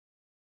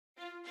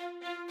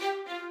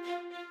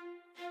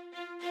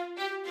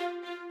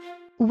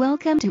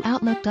Welcome to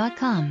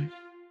Outlook.com,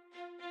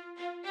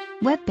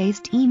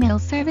 web-based email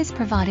service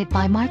provided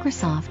by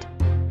Microsoft.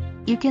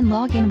 You can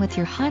log in with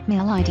your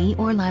Hotmail ID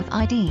or Live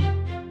ID.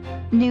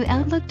 New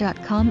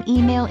Outlook.com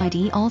email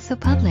ID also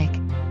public.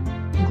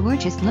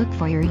 Gorgeous look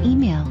for your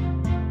email.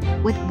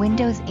 With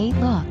Windows 8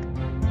 look.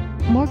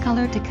 More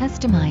color to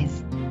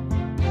customize.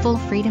 Full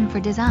freedom for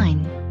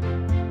design.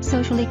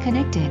 Socially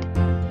connected.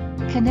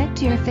 Connect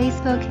to your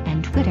Facebook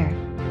and Twitter.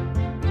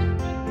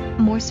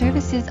 More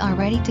services are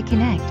ready to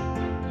connect.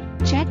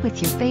 Chat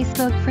with your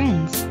Facebook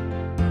friends.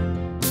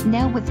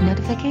 Now with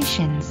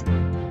notifications.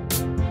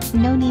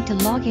 No need to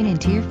log in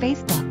into your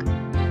Facebook.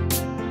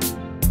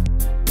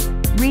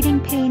 Reading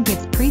pane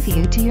gives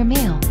preview to your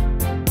mail.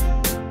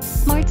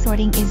 Smart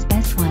sorting is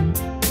best one.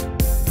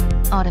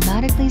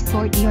 Automatically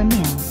sort your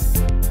mails.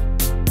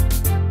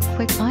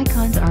 Quick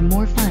icons are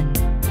more fun.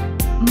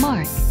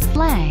 Mark,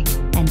 flag,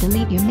 and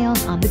delete your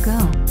mails on the go.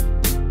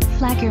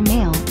 Flag your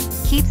mail,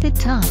 keeps it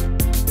top.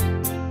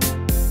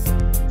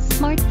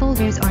 Smart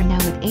folders are now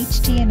with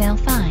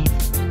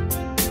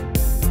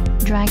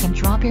HTML5. Drag and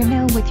drop your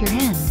mail with your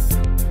hand.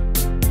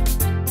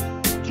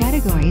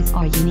 Categories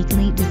are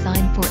uniquely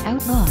designed for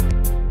Outlook.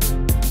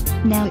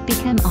 Now it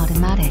become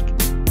automatic.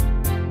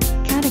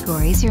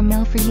 Categorize your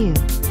mail for you.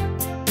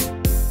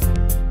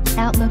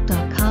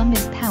 Outlook.com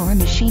is power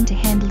machine to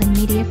handling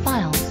media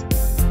files.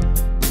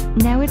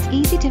 Now it's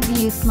easy to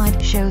view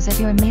slideshows of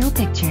your mail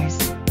pictures.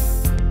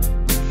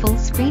 Full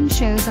screen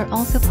shows are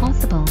also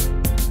possible.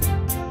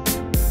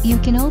 You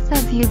can also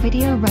view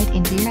video right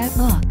into your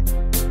Outlook.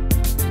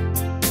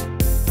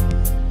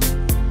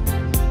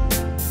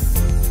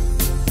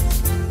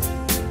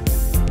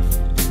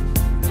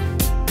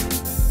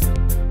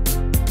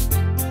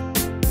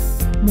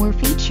 More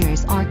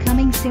features are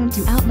coming soon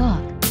to Outlook.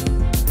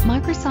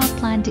 Microsoft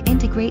plan to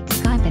integrate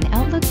Skype and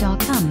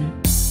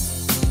Outlook.com.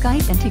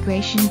 Skype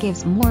integration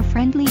gives more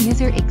friendly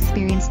user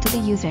experience to the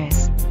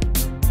users.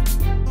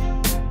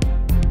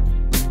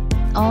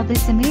 All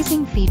this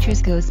amazing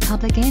features goes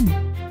public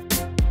in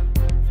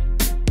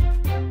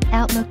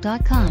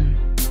Outlook.com.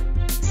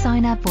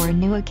 Sign up for a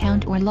new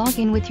account or log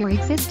in with your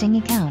existing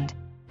account.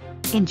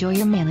 Enjoy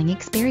your mailing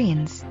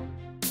experience.